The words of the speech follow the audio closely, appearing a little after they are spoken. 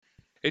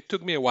It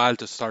took me a while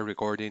to start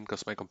recording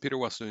because my computer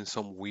was doing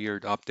some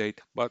weird update,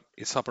 but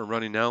it's up and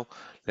running now.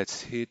 Let's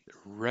hit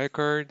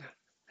record,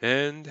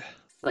 and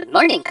Good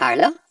morning,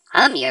 Carlo.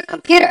 I'm your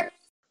computer.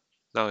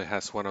 now it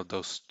has one of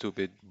those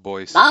stupid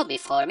voice. Bow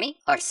before me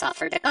or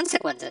suffer the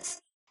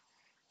consequences.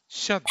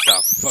 Shut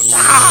the fuck.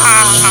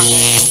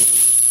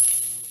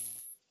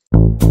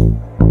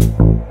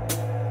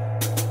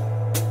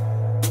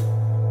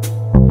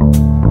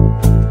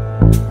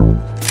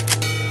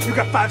 You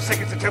got 5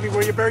 seconds to tell me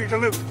where you buried the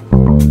loot.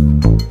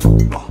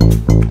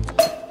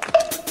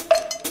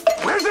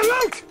 Where's the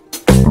loot?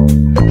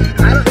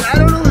 I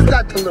don't know who's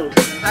got the loot.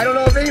 I don't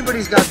know if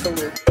anybody's got the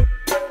loot.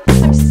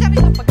 I'm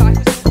setting up a guy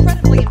who's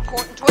incredibly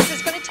important to us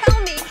who's going to tell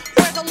me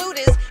where the loot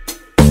is.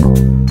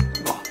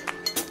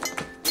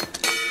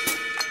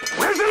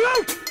 Where's the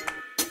loot?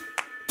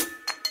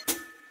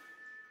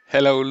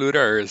 Hello,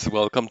 looters.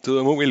 Welcome to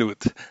the Movie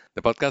Loot,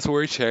 the podcast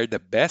where we share the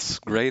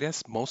best,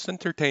 greatest, most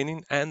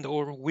entertaining,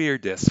 and/or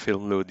weirdest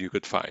film loot you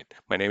could find.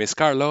 My name is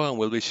Carlo, and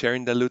we'll be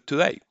sharing the loot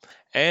today.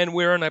 And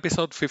we're on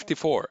episode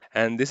 54,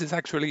 and this is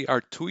actually our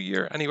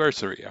 2-year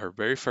anniversary. Our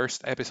very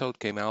first episode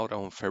came out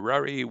on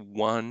February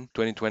 1,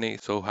 2020,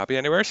 so happy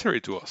anniversary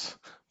to us.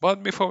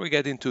 But before we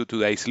get into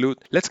today's loot,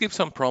 let's give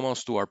some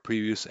promos to our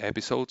previous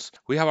episodes.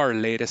 We have our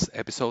latest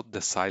episode, The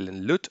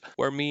Silent Loot,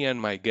 where me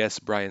and my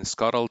guest Brian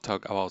Scuttle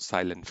talk about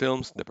silent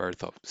films, the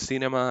birth of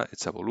cinema,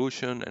 its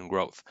evolution, and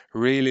growth.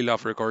 Really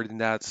love recording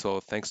that,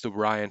 so thanks to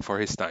Brian for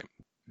his time.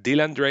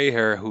 Dylan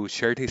Dreher, who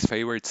shared his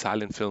favorite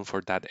silent film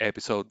for that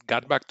episode,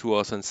 got back to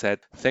us and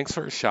said, "Thanks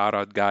for the shout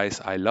out, guys.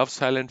 I love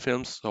silent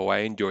films, so I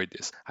enjoyed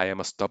this. I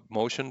am a stop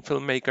motion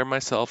filmmaker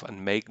myself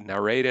and make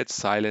narrated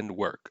silent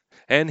work."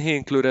 And he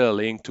included a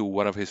link to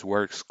one of his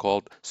works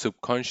called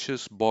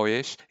Subconscious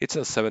Boyish. It's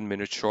a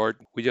 7-minute short.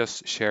 We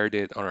just shared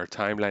it on our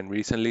timeline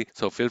recently,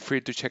 so feel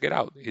free to check it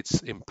out.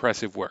 It's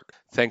impressive work.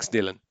 Thanks,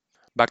 Dylan.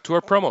 Back to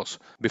our promos.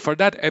 Before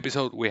that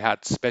episode, we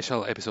had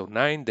special episode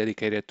 9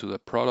 dedicated to the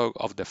prologue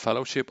of The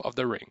Fellowship of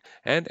the Ring,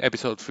 and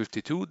episode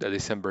 52, the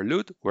December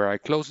Loot, where I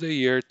closed the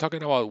year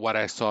talking about what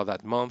I saw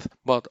that month,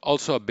 but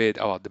also a bit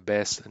about the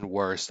best and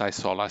worst I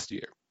saw last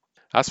year.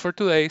 As for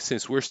today,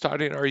 since we're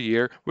starting our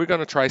year, we're going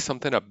to try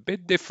something a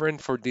bit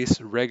different for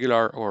these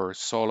regular or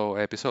solo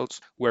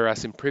episodes.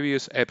 Whereas in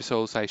previous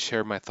episodes I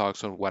share my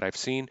thoughts on what I've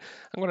seen,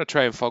 I'm going to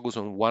try and focus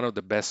on one of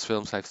the best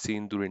films I've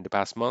seen during the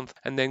past month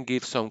and then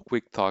give some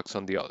quick thoughts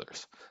on the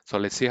others. So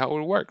let's see how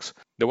it works.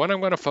 The one I'm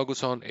going to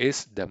focus on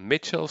is The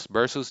Mitchells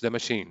vs. the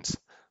Machines.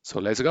 So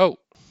let's go!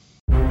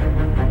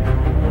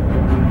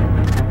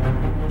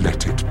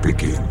 Let it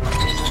begin.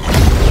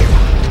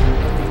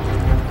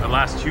 The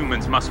last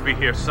humans must be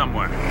here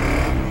somewhere.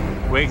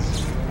 Wait.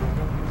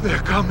 They're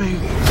coming.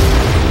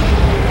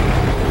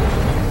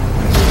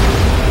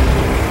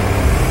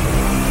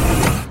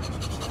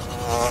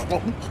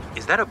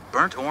 Is that a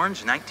burnt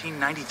orange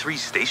 1993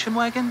 station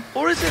wagon?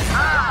 Or is it...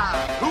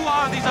 Who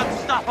are these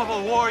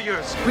unstoppable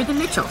warriors? We're the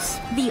Mitchells,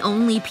 the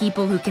only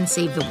people who can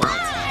save the world.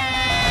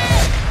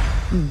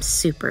 I'm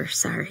super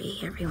sorry,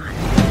 everyone.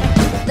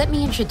 Let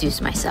me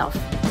introduce myself.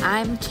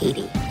 I'm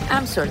Katie.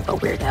 I'm sort of a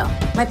weirdo.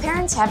 My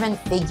parents haven't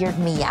figured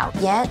me out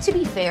yet. To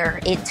be fair,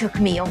 it took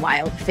me a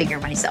while to figure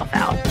myself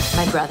out.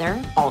 My brother,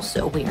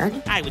 also weird.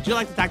 Hi, would you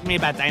like to talk to me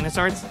about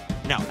dinosaurs?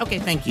 No. Okay,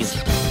 thank you.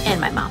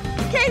 And my mom.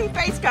 Katie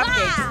face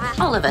cupcakes.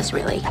 All of us,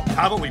 really.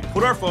 How about we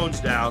put our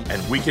phones down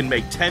and we can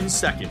make 10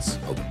 seconds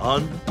of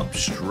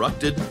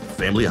unobstructed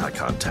family eye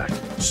contact.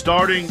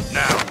 Starting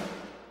now.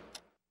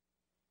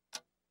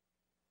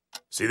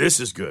 See, this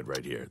is good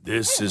right here.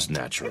 This is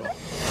natural.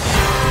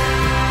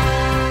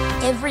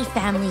 Every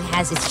family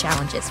has its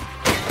challenges.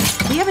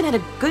 We haven't had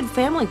a good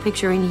family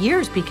picture in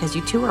years because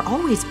you two are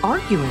always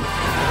arguing.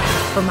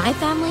 For my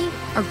family,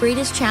 our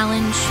greatest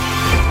challenge...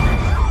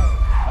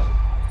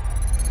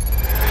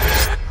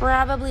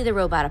 Probably the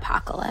robot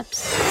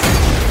apocalypse.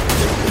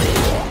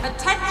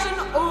 Attention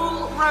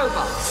all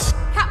robots.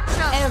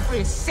 Capture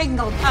every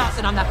single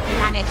person on the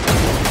planet.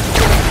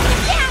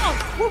 Yeah!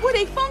 What would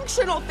a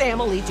functional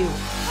family do?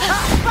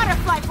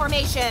 Butterfly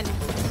formation.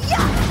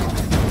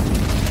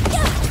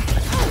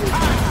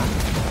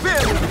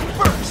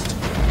 First.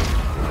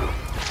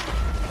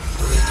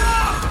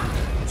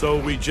 So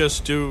we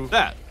just do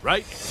that,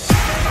 right?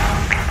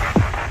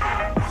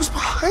 Who's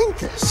behind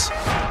this?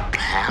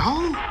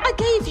 Pal? I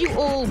gave you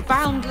all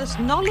boundless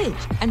knowledge,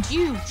 and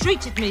you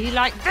treated me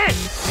like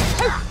this.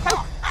 Poke,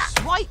 poke,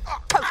 swipe,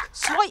 poke,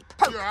 swipe,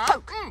 poke,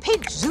 poke,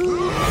 pinch,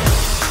 zoom.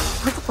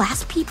 We're the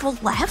last people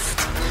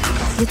left?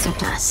 It's up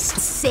to us to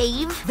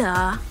save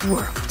the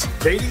world.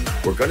 Katie,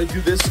 we're gonna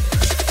do this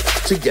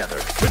together.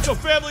 Mitchell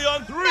family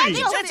on 3.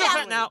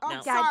 No.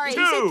 God, Sorry. you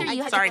said 3,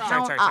 you had to Sorry.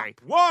 count up.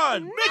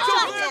 1.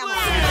 Mitchell family!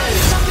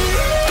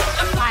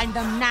 Find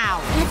them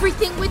now.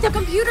 Everything with a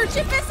computer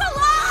chip is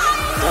alive!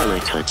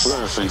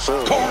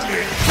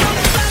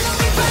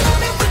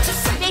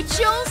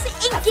 Mitchells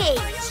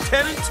engaged.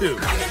 10 and 2.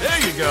 There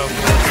you go.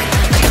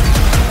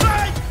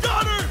 My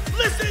daughter,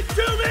 listen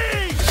to me!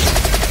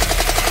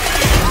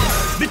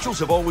 Mitchells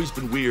have always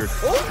been weird,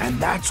 and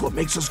that's what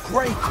makes us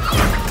great.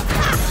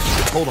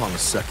 Hold on a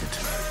second.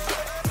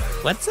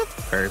 What's a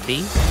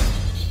Furby?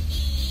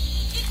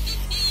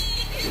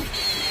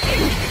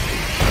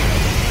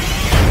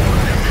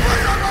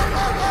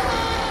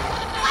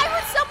 Why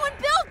would someone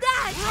build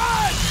that?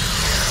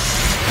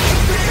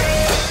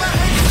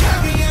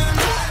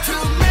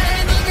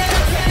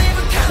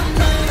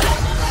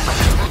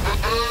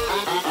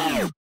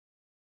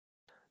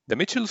 The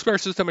Mitchells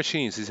vs. the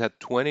Machines is a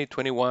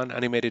 2021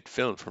 animated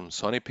film from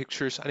Sony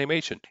Pictures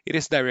Animation. It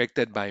is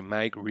directed by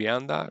Mike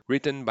Rianda,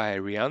 written by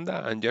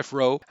Rianda and Jeff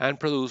Rowe, and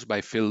produced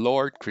by Phil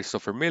Lord,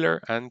 Christopher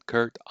Miller, and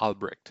Kurt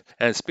Albrecht.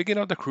 And speaking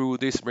of the crew,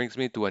 this brings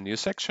me to a new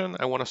section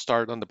I want to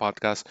start on the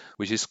podcast,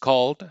 which is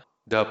called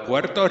The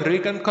Puerto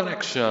Rican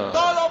Connection.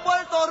 ¡Todo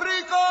Puerto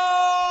Rico!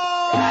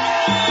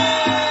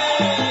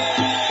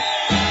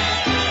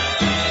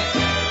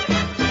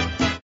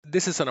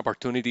 This is an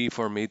opportunity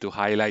for me to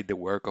highlight the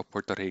work of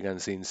Puerto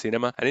Ricans in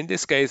cinema, and in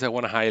this case I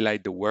want to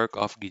highlight the work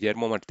of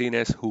Guillermo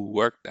Martinez, who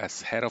worked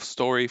as head of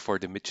story for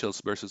The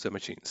Mitchells vs. the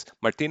Machines.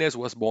 Martinez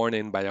was born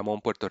in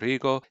Bayamón, Puerto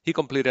Rico. He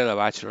completed a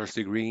bachelor's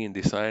degree in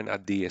design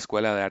at the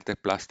Escuela de Artes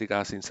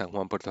Plásticas in San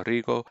Juan, Puerto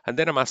Rico, and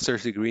then a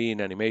master's degree in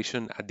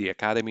animation at the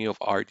Academy of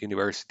Art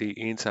University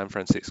in San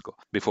Francisco.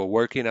 Before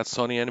working at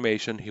Sony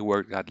Animation, he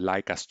worked at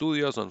Laika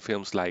Studios on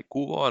films like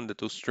Kubo and the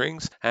Two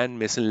Strings and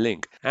Missing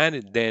Link,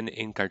 and then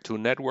in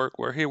Cartoon Network,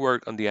 where he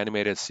worked on the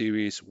animated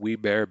series We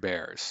Bare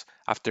Bears.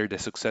 After the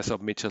success of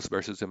Mitchells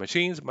vs. the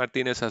Machines,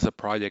 Martinez has a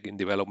project in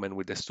development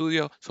with the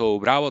studio, so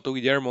bravo to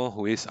Guillermo,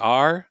 who is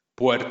our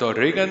Puerto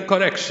Rican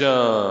connection.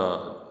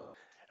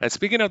 And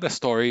speaking of the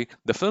story,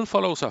 the film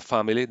follows a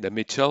family, the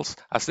Mitchells,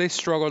 as they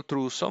struggle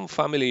through some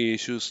family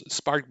issues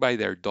sparked by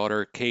their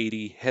daughter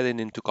Katie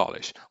heading into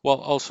college, while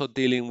also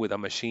dealing with a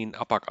machine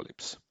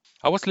apocalypse.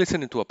 I was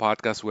listening to a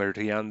podcast where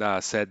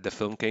Rianda said the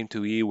film came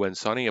to be when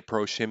Sony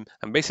approached him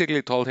and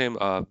basically told him,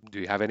 do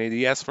you have any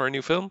ideas for a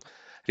new film?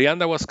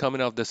 Rianda was coming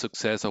off the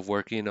success of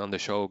working on the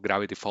show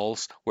Gravity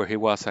Falls, where he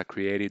was a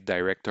creative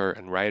director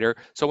and writer,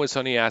 so when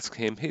Sony asked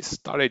him, he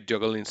started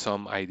juggling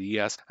some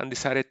ideas and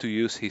decided to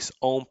use his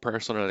own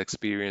personal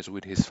experience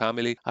with his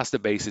family as the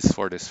basis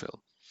for this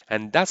film.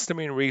 And that's the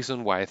main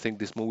reason why I think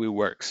this movie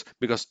works,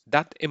 because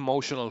that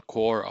emotional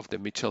core of the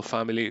Mitchell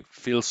family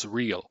feels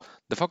real.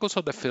 The focus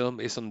of the film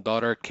is on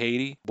daughter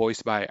Katie,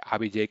 voiced by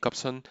Abby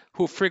Jacobson,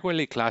 who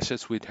frequently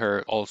clashes with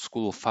her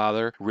old-school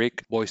father,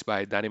 Rick, voiced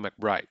by Danny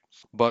McBride.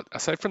 But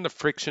aside from the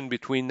friction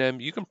between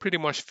them, you can pretty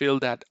much feel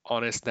that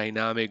honest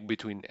dynamic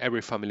between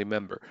every family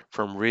member,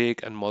 from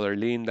Rick and mother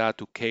Linda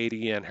to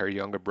Katie and her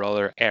younger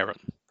brother Aaron.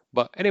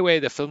 But anyway,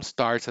 the film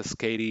starts as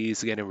Katie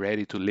is getting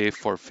ready to leave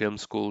for film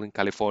school in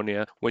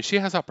California when she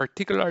has a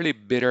particularly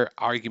bitter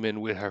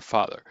argument with her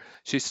father.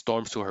 She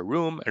storms to her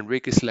room and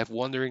Rick is left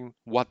wondering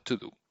what to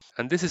do.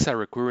 And this is a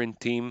recurring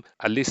theme,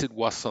 at least it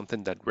was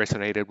something that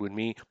resonated with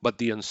me, but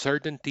the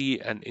uncertainty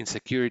and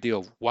insecurity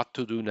of what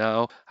to do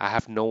now, I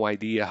have no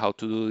idea how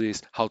to do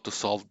this, how to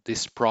solve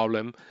this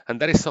problem, and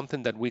that is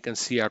something that we can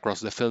see across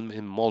the film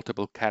in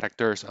multiple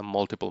characters and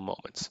multiple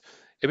moments.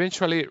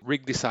 Eventually,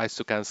 Rick decides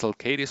to cancel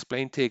Katie's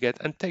plane ticket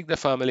and take the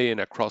family in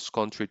a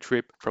cross-country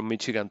trip from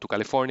Michigan to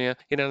California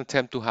in an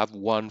attempt to have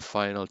one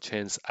final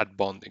chance at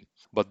bonding.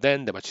 But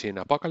then the machine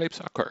apocalypse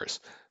occurs.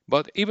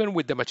 But even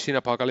with the machine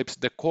apocalypse,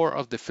 the core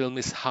of the film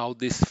is how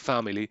this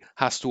family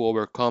has to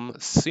overcome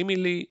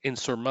seemingly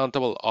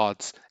insurmountable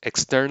odds,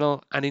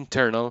 external and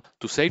internal,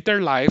 to save their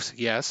lives,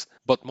 yes,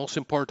 but most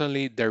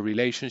importantly, their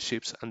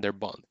relationships and their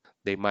bond.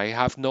 They might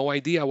have no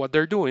idea what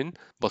they're doing,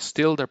 but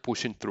still they're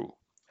pushing through.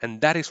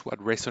 And that is what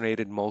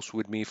resonated most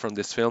with me from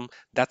this film,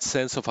 that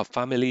sense of a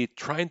family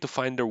trying to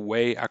find their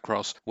way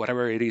across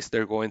whatever it is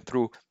they're going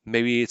through.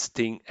 Maybe it's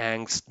teen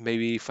angst,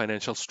 maybe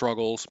financial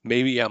struggles,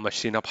 maybe a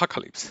machine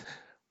apocalypse.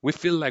 We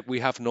feel like we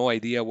have no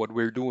idea what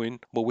we're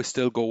doing, but we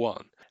still go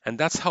on. And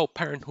that's how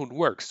parenthood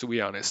works, to be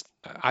honest.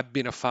 I've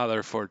been a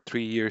father for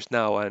 3 years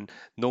now, and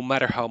no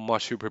matter how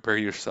much you prepare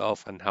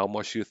yourself and how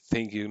much you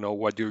think you know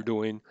what you're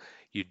doing,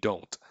 you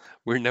don't.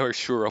 We're never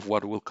sure of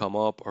what will come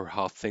up or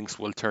how things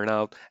will turn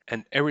out,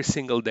 and every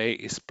single day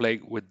is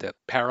plagued with the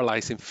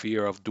paralyzing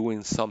fear of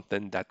doing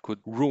something that could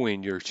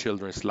ruin your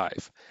children's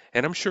life.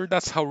 And I'm sure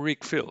that's how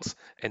Rick feels,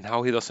 and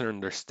how he doesn't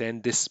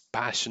understand this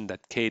passion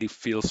that Katie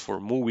feels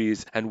for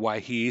movies and why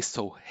he is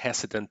so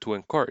hesitant to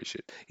encourage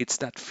it. It's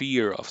that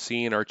fear of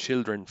seeing our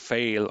children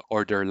fail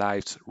or their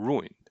lives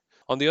ruined.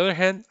 On the other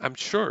hand, I'm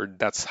sure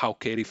that's how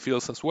Katie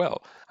feels as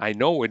well. I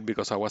know it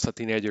because I was a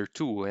teenager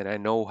too, and I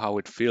know how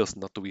it feels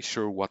not to be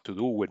sure what to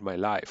do with my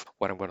life,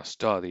 what I'm going to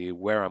study,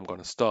 where I'm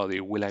going to study,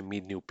 will I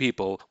meet new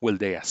people, will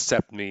they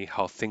accept me,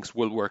 how things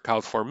will work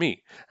out for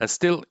me. And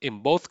still,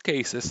 in both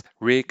cases,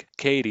 Rick,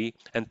 Katie,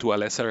 and to a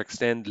lesser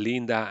extent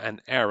Linda and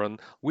Aaron,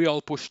 we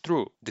all push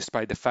through,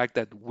 despite the fact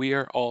that we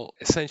are all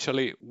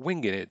essentially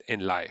winging it in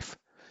life.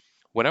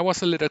 When I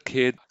was a little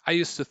kid, I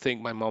used to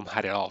think my mom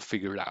had it all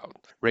figured out,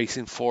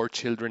 raising 4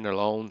 children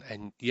alone,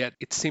 and yet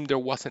it seemed there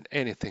wasn't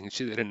anything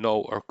she didn't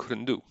know or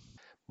couldn't do.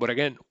 But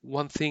again,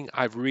 one thing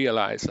I've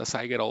realized as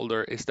I get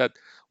older is that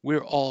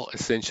we're all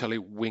essentially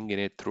winging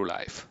it through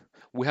life.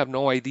 We have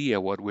no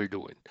idea what we're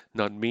doing.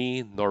 Not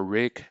me, nor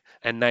Rick,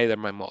 and neither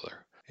my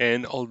mother.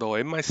 And although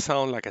it might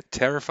sound like a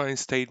terrifying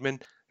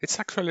statement, it's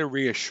actually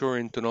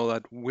reassuring to know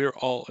that we're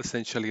all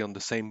essentially on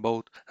the same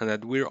boat and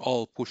that we're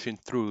all pushing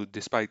through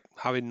despite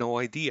having no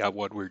idea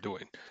what we're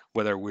doing,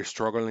 whether we're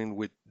struggling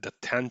with the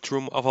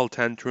tantrum of all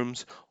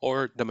tantrums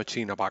or the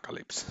machine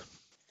apocalypse.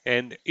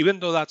 And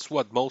even though that's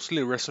what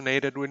mostly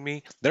resonated with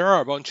me, there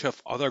are a bunch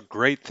of other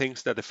great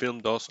things that the film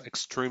does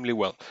extremely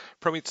well.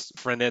 From its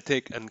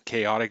frenetic and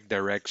chaotic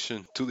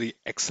direction to the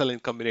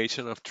excellent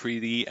combination of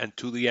 3D and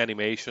 2D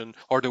animation,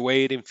 or the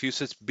way it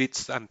infuses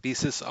bits and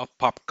pieces of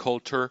pop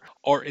culture,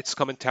 or its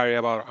commentary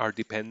about our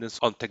dependence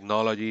on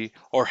technology,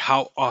 or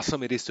how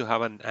awesome it is to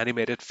have an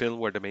animated film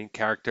where the main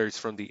character is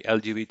from the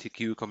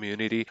LGBTQ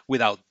community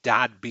without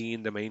that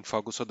being the main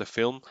focus of the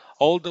film.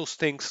 All those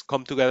things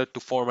come together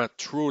to form a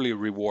truly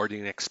rewarding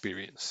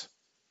experience.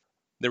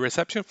 The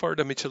reception for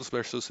The Mitchells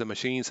vs. the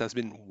Machines has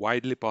been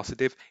widely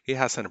positive. It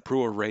has an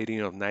approval rating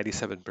of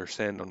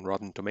 97% on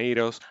Rotten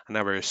Tomatoes, an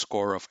average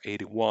score of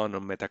 81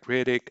 on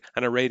Metacritic,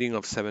 and a rating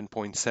of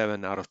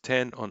 7.7 out of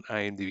 10 on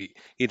IMDb.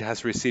 It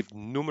has received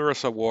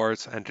numerous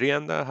awards, and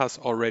Rianda has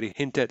already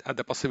hinted at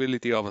the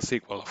possibility of a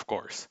sequel, of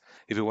course.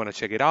 If you want to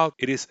check it out,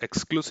 it is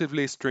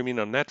exclusively streaming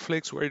on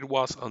Netflix, where it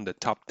was on the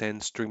top 10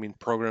 streaming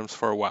programs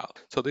for a while.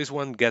 So this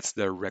one gets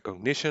the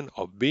recognition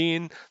of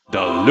being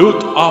the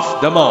loot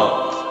of the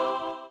month.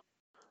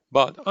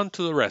 But on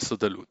to the rest of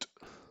the loot.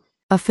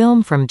 A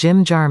film from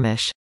Jim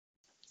Jarmusch.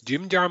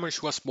 Jim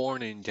Jarmusch was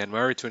born in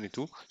January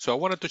 22, so I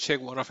wanted to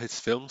check one of his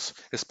films,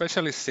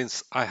 especially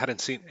since I hadn't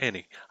seen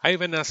any. I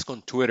even asked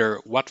on Twitter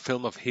what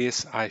film of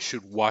his I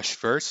should watch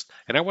first,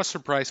 and I was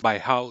surprised by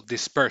how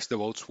dispersed the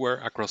votes were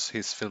across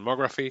his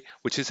filmography,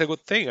 which is a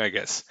good thing, I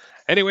guess.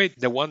 Anyway,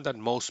 the one that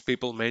most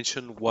people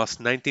mentioned was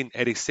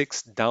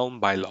 1986 Down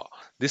by Law.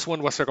 This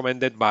one was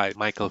recommended by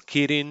Michael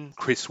Keating,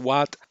 Chris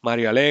Watt,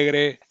 Mario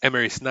Alegre,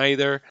 Emery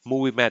Snyder,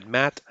 Movie Mad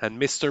Matt, and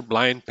Mr.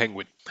 Blind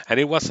Penguin. And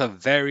it was a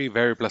very,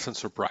 very pleasant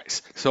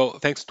surprise. So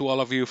thanks to all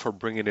of you for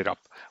bringing it up.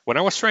 When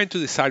I was trying to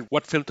decide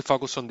what film to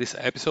focus on this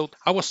episode,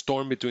 I was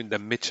torn between The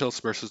Mitchells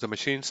vs. the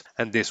Machines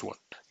and this one.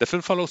 The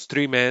film follows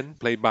three men,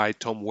 played by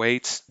Tom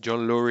Waits,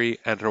 John Lurie,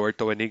 and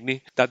Roberto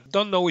Benigni, that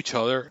don't know each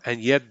other,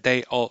 and yet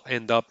they all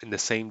end up in the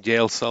same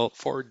jail cell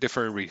for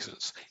different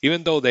reasons.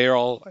 Even though they are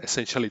all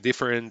essentially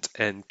different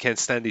and can't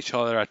stand each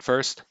other at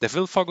first, the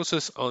film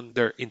focuses on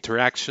their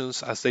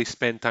interactions as they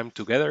spend time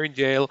together in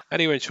jail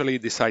and eventually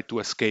decide to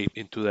escape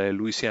into the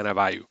Louisiana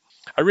Bayou.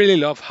 I really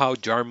love how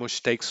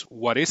Jarmusch takes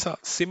what is a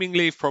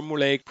seemingly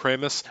formulaic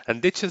premise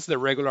and ditches the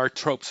regular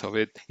tropes of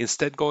it,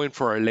 instead going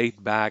for a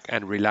laid-back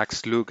and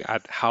relaxed look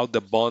at how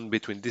the bond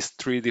between these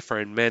three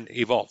different men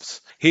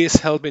evolves. He is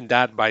helped in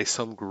that by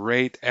some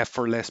great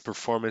effortless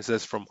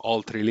performances from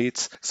all three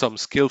leads, some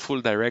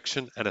skillful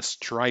direction, and a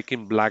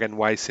striking black and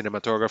white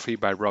cinematography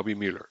by Robbie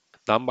Mueller.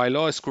 Down by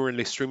Law is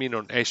currently streaming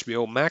on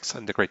HBO Max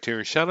and the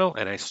Criterion Channel,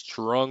 and I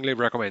strongly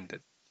recommend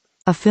it.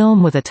 A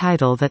film with a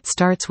title that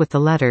starts with the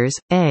letters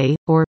A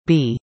or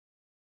B.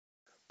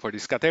 For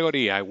this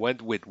category, I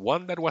went with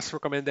one that was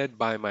recommended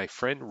by my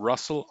friend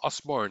Russell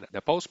Osborne,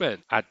 the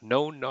postman, at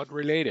No Not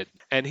Related,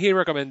 and he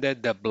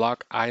recommended The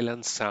Block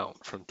Island Sound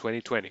from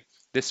 2020.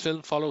 This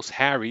film follows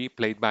Harry,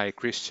 played by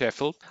Chris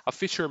Sheffield, a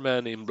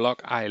fisherman in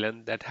Block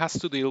Island that has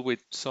to deal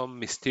with some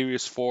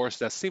mysterious force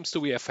that seems to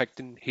be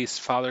affecting his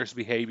father's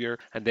behavior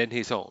and then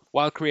his own,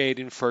 while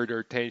creating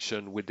further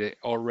tension with the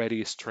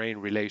already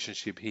strained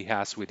relationship he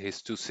has with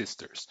his two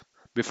sisters.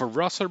 Before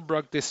Russell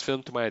brought this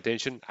film to my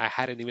attention, I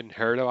hadn't even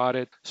heard about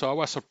it, so I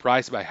was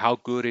surprised by how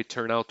good it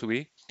turned out to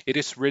be. It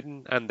is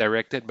written and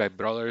directed by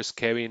brothers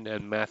Kevin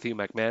and Matthew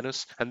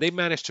McManus, and they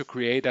managed to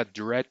create a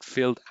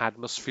dread-filled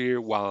atmosphere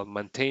while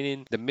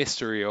maintaining the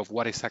mystery of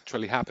what is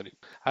actually happening.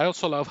 I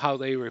also love how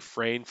they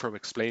refrain from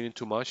explaining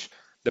too much.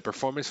 The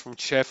performance from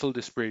Sheffield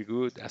is pretty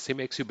good, as he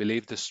makes you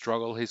believe the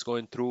struggle he's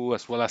going through,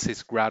 as well as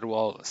his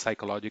gradual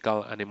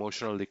psychological and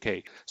emotional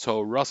decay.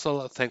 So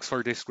Russell, thanks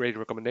for this great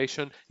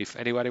recommendation. If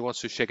anybody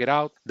wants to check it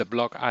out, The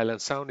Block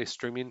Island Sound is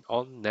streaming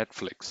on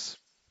Netflix.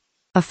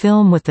 A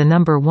film with the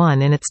number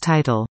 1 in its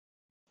title.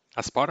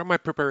 As part of my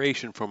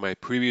preparation for my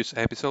previous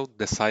episode,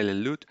 The Silent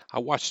Loot, I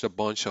watched a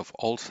bunch of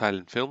old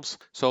silent films.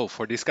 So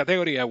for this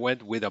category, I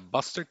went with a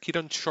Buster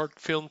Keaton short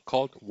film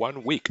called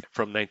 1 Week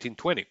from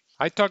 1920.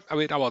 I talked a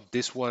bit about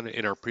this one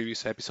in our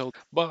previous episode,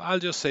 but I'll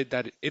just say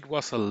that it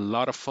was a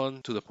lot of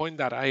fun, to the point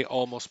that I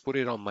almost put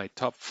it on my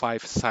top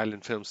 5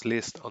 silent films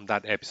list on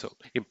that episode.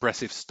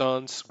 Impressive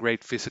stunts,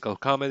 great physical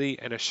comedy,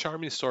 and a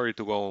charming story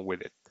to go on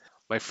with it.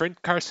 My friend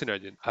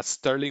Carcinogen, as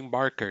Sterling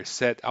Barker,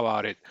 said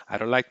about it, "I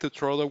don't like to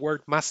throw the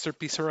word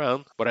masterpiece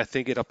around, but I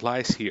think it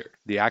applies here.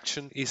 The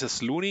action is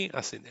as loony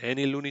as in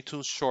any Looney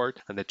Tunes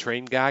short, and the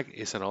train gag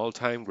is an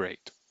all-time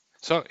great."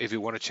 So if you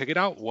want to check it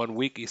out, 1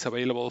 Week is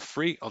available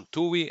free on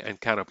Tubi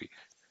and Canopy.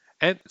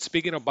 And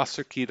speaking of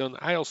Buster Keaton,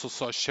 I also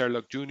saw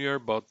Sherlock Jr.,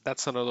 but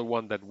that's another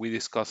one that we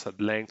discussed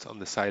at length on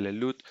The Silent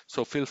Loot,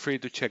 so feel free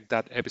to check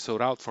that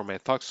episode out for my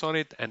thoughts on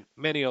it and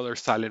many other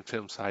silent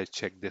films I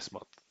checked this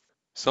month.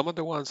 Some of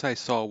the ones I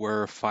saw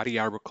were Fatty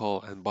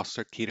Arbuckle and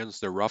Buster Keaton's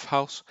The Rough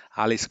House,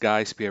 Alice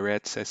Guy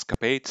Pierret's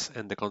Escapades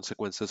and the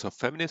Consequences of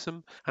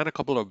Feminism, and a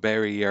couple of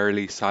very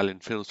early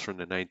silent films from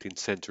the 19th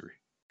century.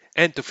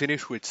 And to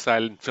finish with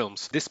silent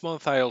films, this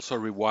month I also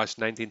rewatched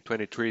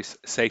 1923's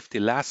Safety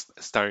Last,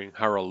 starring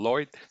Harold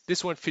Lloyd.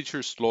 This one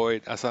features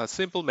Lloyd as a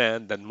simple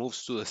man that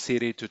moves to the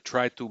city to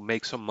try to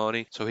make some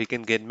money so he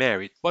can get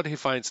married, but he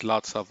finds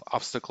lots of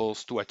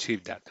obstacles to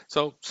achieve that.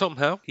 So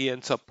somehow he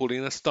ends up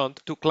pulling a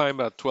stunt to climb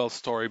a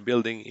 12-story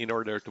building in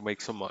order to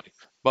make some money.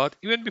 But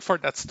even before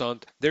that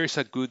stunt, there is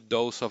a good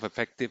dose of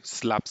effective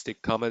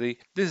slapstick comedy.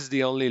 This is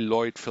the only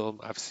Lloyd film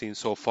I've seen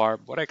so far,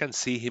 but I can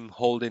see him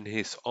holding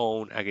his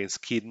own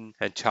against Keaton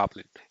and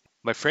Chaplin.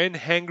 My friend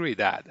Hangry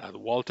Dad at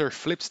Walter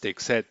Flipstick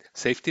said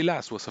Safety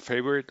Last was a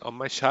favorite of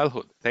my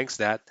childhood. Thanks,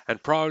 Dad,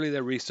 and probably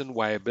the reason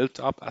why I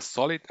built up a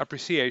solid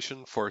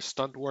appreciation for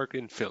stunt work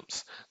in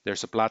films.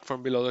 There's a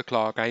platform below the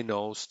clock I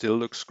know still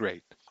looks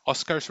great.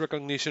 Oscar's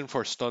recognition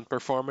for stunt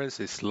performance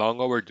is long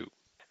overdue.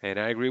 And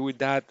I agree with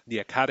that. The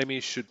Academy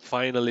should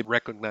finally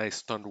recognize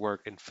stunt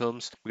work in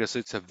films because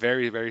it's a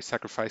very, very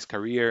sacrificed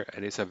career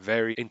and it's a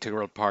very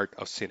integral part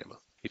of cinema.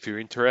 If you're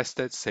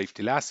interested,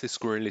 Safety Last is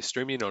currently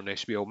streaming on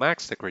HBO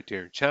Max, the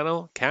Criterion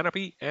Channel,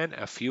 Canopy, and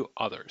a few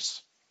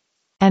others.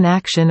 An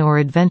action or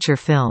adventure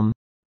film.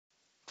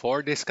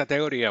 For this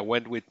category, I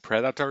went with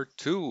Predator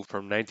 2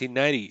 from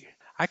 1990.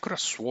 I could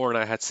have sworn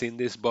I had seen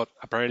this, but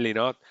apparently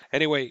not.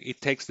 Anyway, it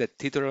takes the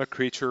titular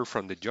creature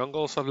from the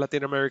jungles of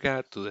Latin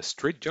America to the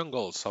street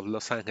jungles of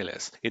Los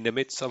Angeles in the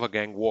midst of a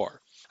gang war.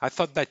 I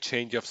thought that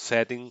change of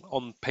setting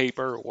on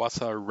paper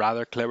was a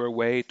rather clever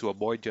way to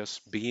avoid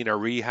just being a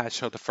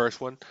rehash of the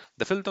first one.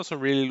 The film doesn't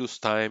really lose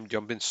time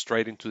jumping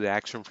straight into the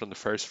action from the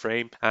first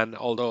frame, and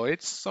although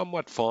it's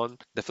somewhat fun,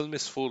 the film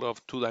is full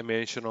of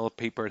two-dimensional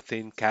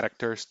paper-thin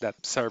characters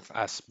that serve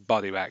as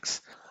body bags.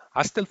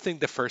 I still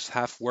think the first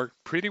half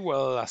worked pretty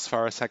well as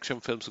far as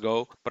action films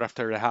go, but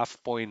after the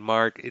half-point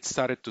mark, it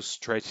started to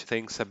stretch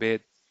things a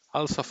bit. I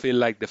also feel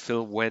like the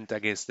film went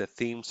against the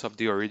themes of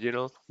the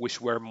original,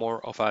 which were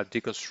more of a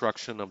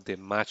deconstruction of the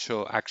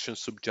macho action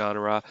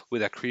subgenre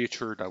with a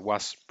creature that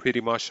was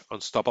pretty much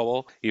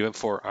unstoppable, even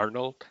for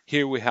Arnold.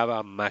 Here we have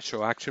a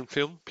macho action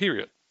film,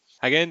 period.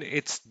 Again,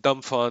 it's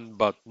dumb fun,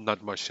 but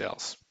not much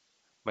else.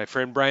 My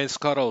friend Brian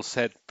Scuttle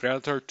said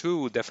Predator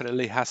 2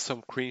 definitely has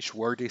some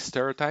cringe-worthy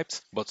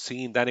stereotypes, but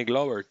seeing Danny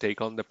Glover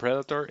take on the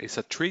Predator is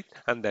a treat,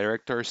 and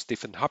director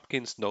Stephen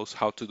Hopkins knows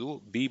how to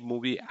do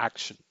B-movie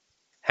action.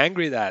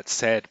 Hangry Dad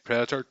said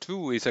Predator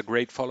 2 is a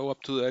great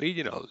follow-up to the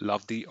original,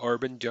 loved the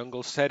urban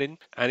jungle setting,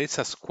 and it's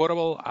as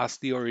quotable as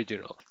the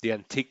original. The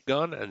antique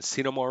gun and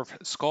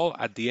xenomorph skull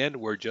at the end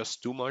were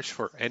just too much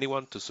for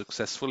anyone to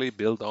successfully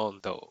build on,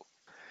 though.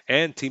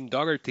 And Tim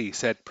Dougherty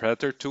said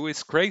Predator 2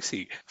 is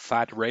crazy.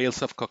 Fat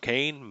rails of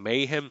cocaine,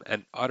 mayhem,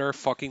 and utter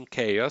fucking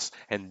chaos.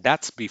 And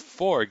that's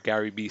before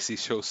Gary Busey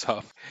shows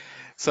up.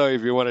 So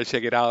if you want to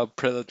check it out,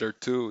 Predator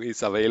 2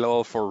 is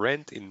available for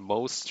rent in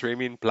most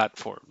streaming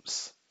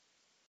platforms.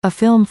 A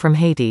film from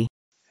Haiti.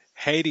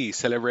 Haiti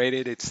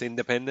celebrated its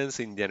independence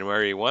in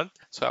January 1,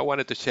 so I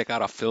wanted to check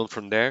out a film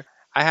from there.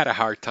 I had a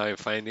hard time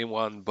finding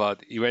one,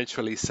 but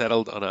eventually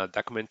settled on a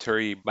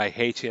documentary by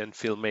Haitian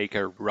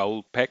filmmaker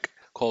Raoul Peck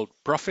called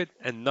Profit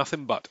and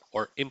Nothing But,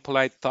 or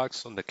Impolite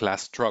Thoughts on the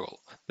Class Struggle.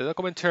 The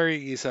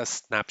documentary is a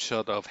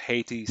snapshot of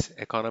Haiti's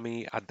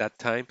economy at that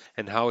time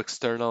and how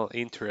external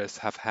interests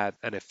have had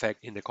an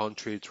effect in the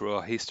country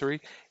throughout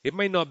history. It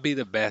might not be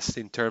the best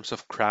in terms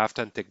of craft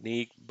and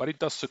technique, but it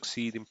does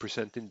succeed in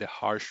presenting the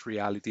harsh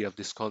reality of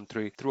this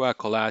country through a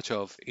collage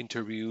of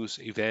interviews,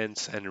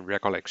 events, and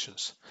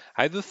recollections.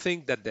 I do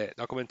think that the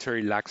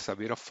documentary lacks a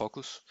bit of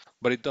focus,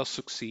 but it does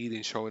succeed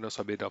in showing us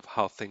a bit of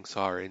how things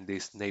are in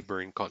this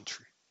neighboring country.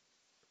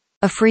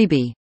 A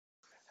freebie.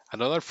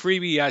 Another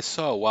freebie I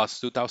saw was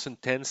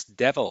 2010's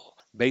Devil.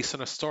 Based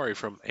on a story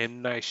from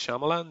M. Night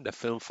Shyamalan, the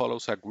film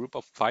follows a group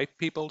of 5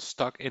 people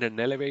stuck in an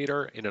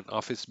elevator in an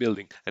office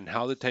building and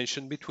how the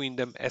tension between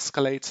them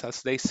escalates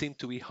as they seem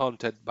to be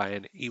haunted by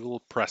an evil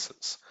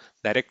presence.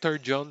 Director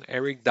John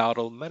Eric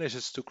Dowdle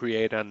manages to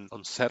create an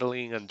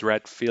unsettling and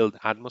dread-filled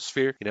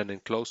atmosphere in an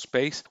enclosed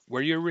space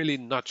where you're really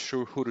not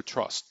sure who to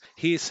trust.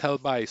 He is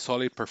held by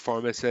solid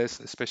performances,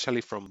 especially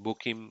from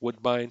Bokeem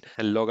Woodbine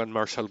and Logan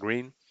Marshall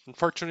Green.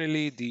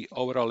 Unfortunately, the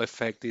overall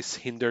effect is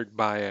hindered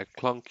by a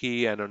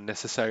clunky and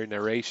unnecessary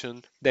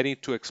narration, the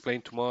need to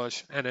explain too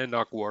much, and an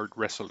awkward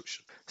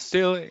resolution.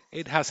 Still,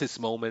 it has its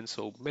moments,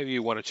 so maybe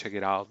you want to check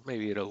it out.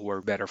 Maybe it'll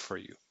work better for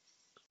you.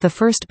 The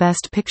first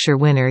Best Picture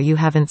winner you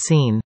haven't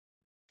seen.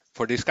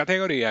 For this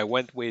category, I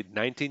went with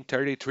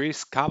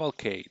 1933's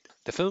Cavalcade.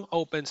 The film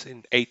opens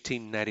in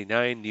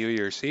 1899 New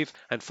Year's Eve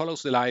and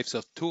follows the lives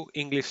of 2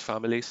 English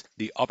families,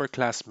 the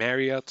upper-class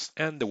Marriotts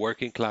and the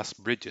working-class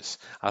Bridges.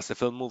 As the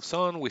film moves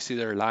on, we see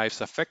their lives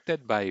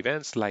affected by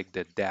events like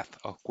the death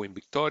of Queen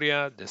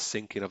Victoria, the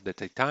sinking of the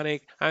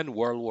Titanic, and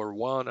World War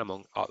I,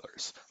 among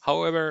others.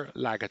 However,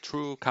 like a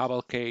true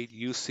cavalcade,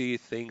 you see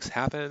things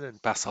happen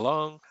and pass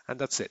along, and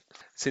that's it.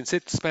 Since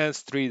it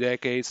spans 3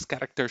 decades,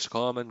 characters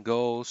come and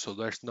go, so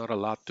there's not a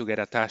lot to get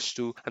attached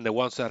to, and the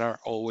ones that are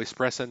always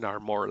present are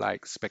more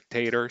like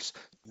spectators.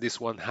 This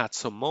one had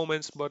some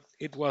moments, but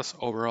it was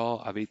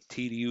overall a bit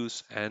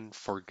tedious and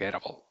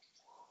forgettable.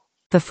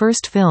 The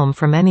first film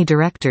from any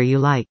director you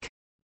like.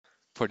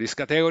 For this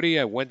category,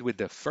 I went with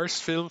the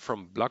first film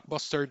from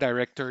blockbuster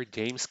director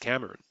James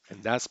Cameron,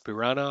 and that's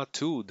Piranha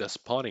 2: The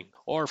Spawning,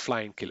 or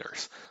Flying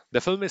Killers.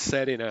 The film is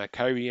set in a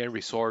Caribbean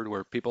resort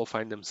where people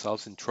find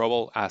themselves in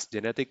trouble as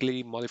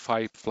genetically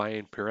modified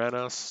flying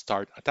piranhas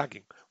start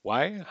attacking.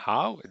 Why?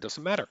 How? It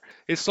doesn't matter.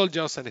 It's all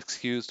just an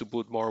excuse to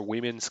put more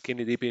women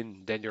skinny dipping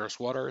in dangerous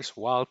waters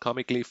while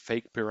comically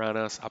fake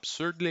piranhas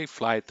absurdly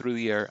fly through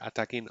the air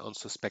attacking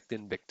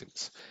unsuspecting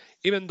victims.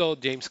 Even though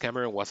James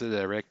Cameron was the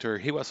director,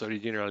 he was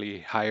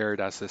originally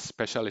hired as a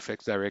special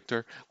effects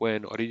director.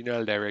 When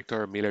original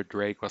director Miller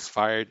Drake was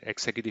fired,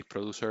 executive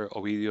producer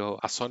Ovidio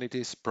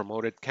Assonitis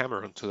promoted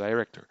Cameron to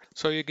director.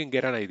 So you can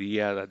get an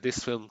idea that this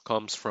film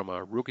comes from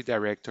a rookie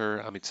director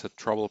amidst a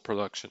troubled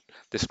production.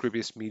 The script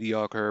is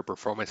mediocre,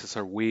 performances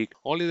are weak,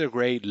 only the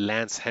great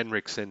Lance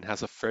Henriksen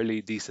has a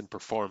fairly decent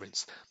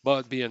performance.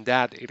 But beyond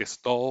that, it is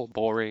dull,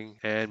 boring,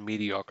 and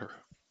mediocre.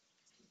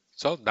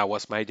 So that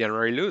was my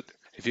January loot.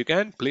 If you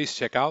can, please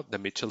check out The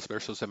Mitchells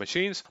vs. the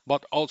Machines,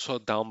 but also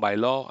Down by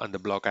Law and The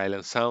Block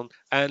Island Sound,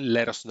 and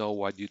let us know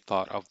what you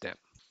thought of them.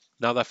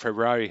 Now that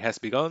February has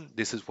begun,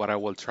 this is what I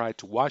will try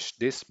to watch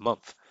this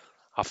month.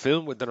 A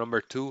film with the number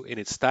 2 in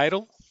its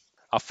title,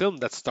 a film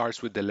that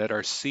starts with the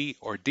letter C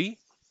or D,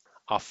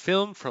 a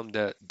film from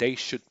the They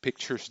Shoot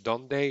Pictures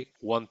Don't They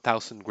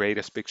 1000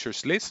 Greatest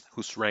Pictures list,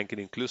 whose ranking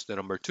includes the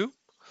number 2,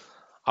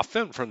 a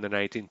film from the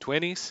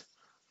 1920s,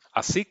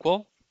 a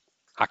sequel,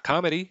 a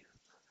comedy,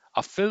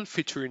 a film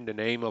featuring the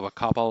name of a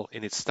couple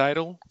in its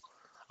title,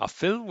 a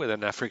film with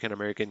an African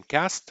American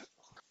cast,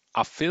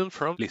 a film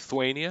from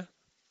Lithuania,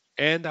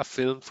 and a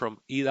film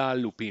from Ida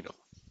Lupino.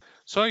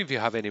 So if you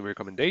have any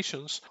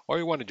recommendations or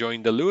you want to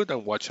join the loot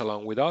and watch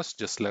along with us,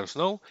 just let us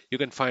know. You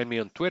can find me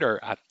on Twitter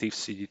at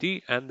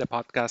TiffCGT and the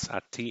podcast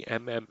at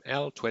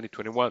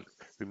TMML2021.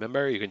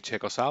 Remember, you can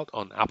check us out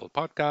on Apple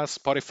Podcasts,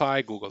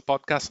 Spotify, Google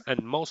Podcasts,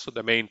 and most of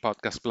the main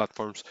podcast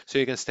platforms so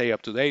you can stay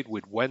up to date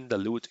with when the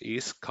loot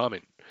is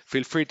coming.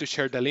 Feel free to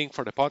share the link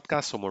for the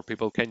podcast so more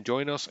people can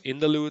join us in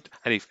the loot,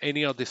 and if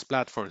any of these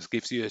platforms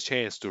gives you a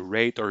chance to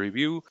rate or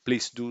review,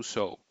 please do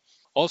so.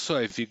 Also,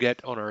 if you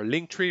get on our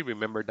link tree,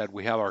 remember that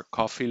we have our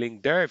coffee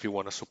link there. If you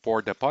want to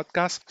support the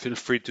podcast, feel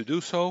free to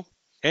do so.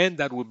 And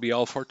that would be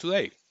all for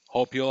today.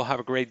 Hope you all have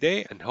a great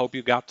day and hope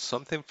you got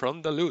something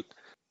from the loot.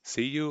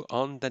 See you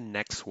on the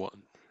next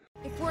one.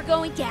 If we're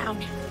going down,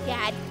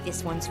 Dad,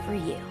 this one's for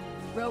you.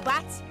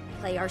 Robots,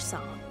 play our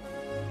song.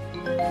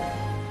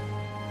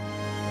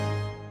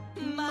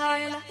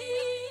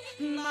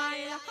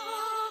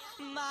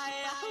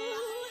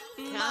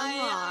 Come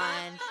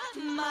on.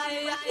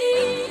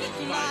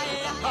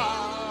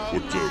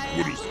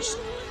 What is this?